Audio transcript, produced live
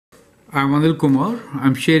I'm Anil Kumar.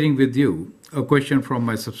 I'm sharing with you a question from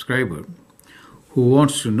my subscriber who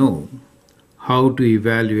wants to know how to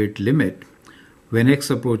evaluate limit when x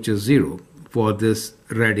approaches 0 for this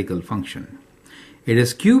radical function. It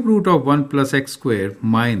is cube root of 1 plus x squared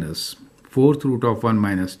minus 4th root of 1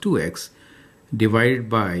 minus 2x divided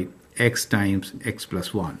by x times x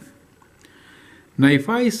plus 1. Now if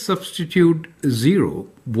I substitute 0,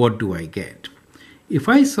 what do I get? If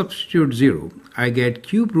I substitute 0, I get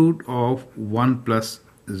cube root of 1 plus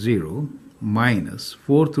 0 minus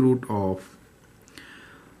 4th root of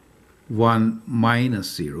 1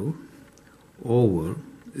 minus 0 over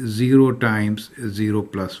 0 times 0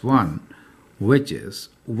 plus 1, which is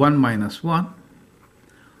 1 minus 1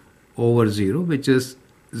 over 0, which is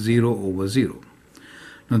 0 over 0.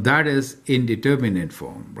 Now that is indeterminate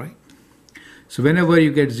form, right? So whenever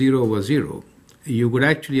you get 0 over 0, you could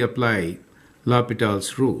actually apply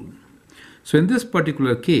LHopitals rule. So in this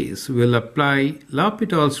particular case, we'll apply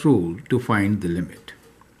LHopitals rule to find the limit.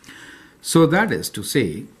 So that is to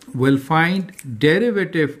say, we'll find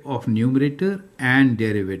derivative of numerator and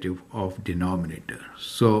derivative of denominator.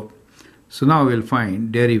 So now we'll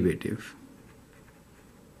find derivative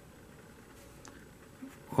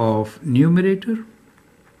of numerator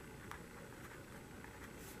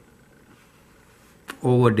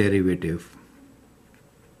over derivative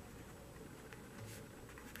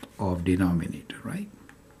of denominator, right?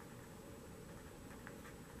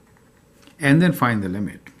 And then find the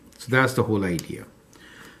limit. So that's the whole idea.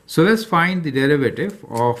 So let's find the derivative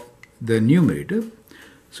of the numerator.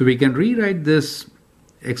 So we can rewrite this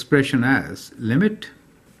expression as limit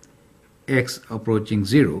x approaching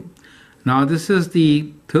 0. Now this is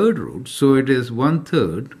the third root, so it is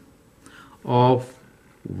 1/3 of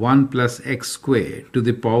 1 plus x squared to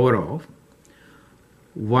the power of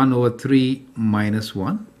 1 over 3 minus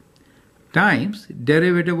 1 times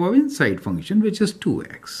derivative of inside function, which is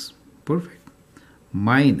 2x. Perfect.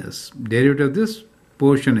 Minus derivative of this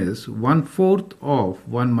portion is 1/4 of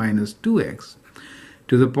 1 minus 2x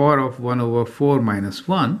to the power of 1 over 4 minus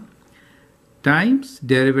 1 times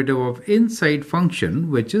derivative of inside function,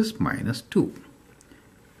 which is minus 2,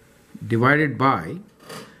 divided by,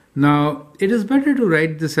 now it is better to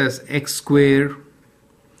write this as x squared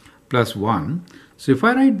plus 1. So if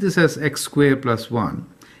I write this as x squared plus 1,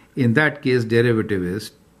 in that case derivative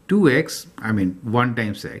is 1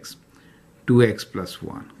 times x, 2x plus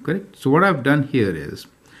 1, correct? So what I've done here is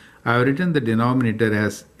I've written the denominator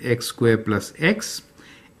as x squared plus x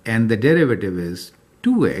and the derivative is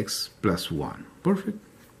 2x plus 1. Perfect.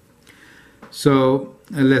 So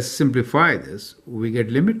let's simplify this. We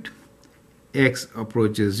get limit x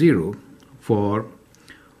approaches 0 for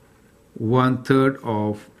 1/3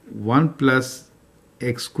 of 1 plus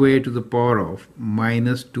x squared to the power of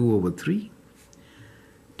minus 2 over 3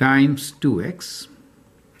 times 2x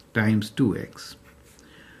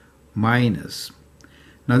minus,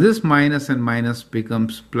 now this minus and minus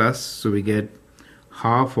becomes plus, so we get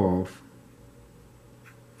half of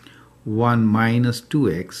 1 minus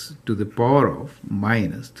 2x to the power of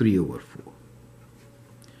minus 3 over 4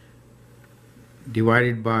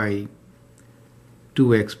 divided by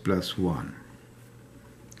 2x plus 1.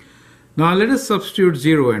 Now let us substitute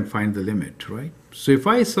 0 and find the limit, right? So if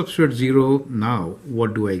I substitute 0 now,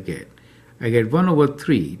 what do I get? I get 1 over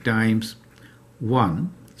 3 times 1,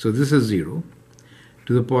 so this is 0,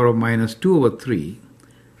 to the power of minus 2 over 3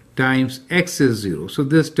 times x is 0, so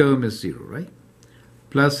this term is 0, right?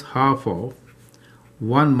 Plus half of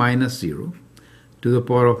 1 minus 0 to the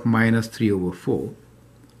power of minus 3 over 4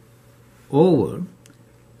 over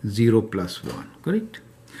 0 plus 1, correct?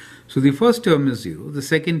 So the first term is 0, the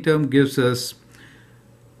second term gives us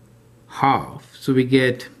half, so we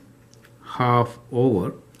get half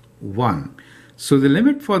over 1. So the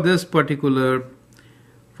limit for this particular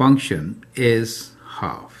function is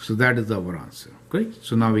half, so that is our answer, correct?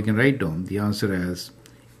 So now we can write down the answer as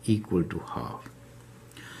equal to half.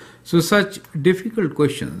 So such difficult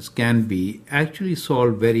questions can be actually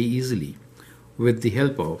solved very easily with the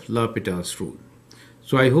help of LHopitals rule.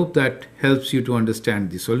 So I hope that helps you to understand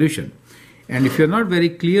the solution. And if you're not very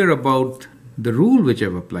clear about the rule which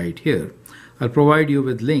I've applied here, I'll provide you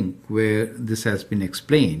with link where this has been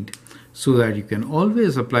explained so that you can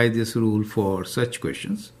always apply this rule for such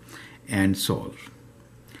questions and solve.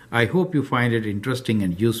 I hope you find it interesting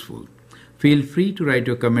and useful. Feel free to write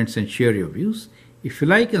your comments and share your views. If you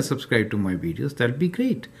like and subscribe to my videos, that'll be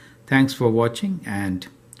great. Thanks for watching and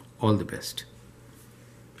all the best.